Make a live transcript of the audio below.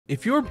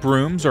If your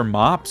brooms or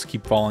mops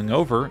keep falling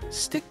over,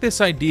 stick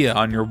this idea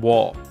on your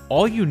wall.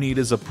 All you need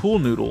is a pool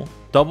noodle,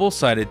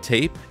 double-sided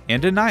tape,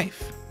 and a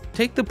knife.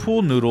 Take the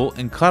pool noodle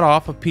and cut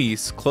off a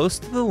piece close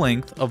to the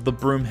length of the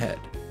broom head.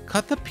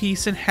 Cut the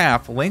piece in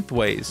half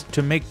lengthways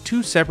to make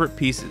two separate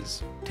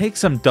pieces. Take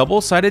some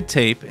double-sided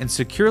tape and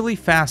securely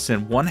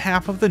fasten one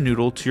half of the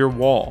noodle to your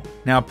wall.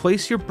 Now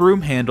place your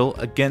broom handle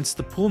against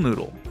the pool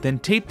noodle, then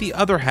tape the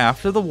other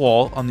half to the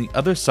wall on the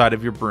other side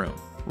of your broom.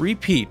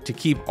 Repeat to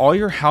keep all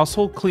your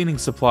household cleaning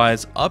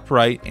supplies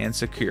upright and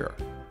secure.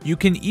 You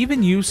can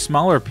even use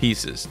smaller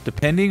pieces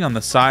depending on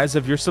the size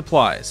of your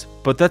supplies,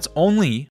 but that's only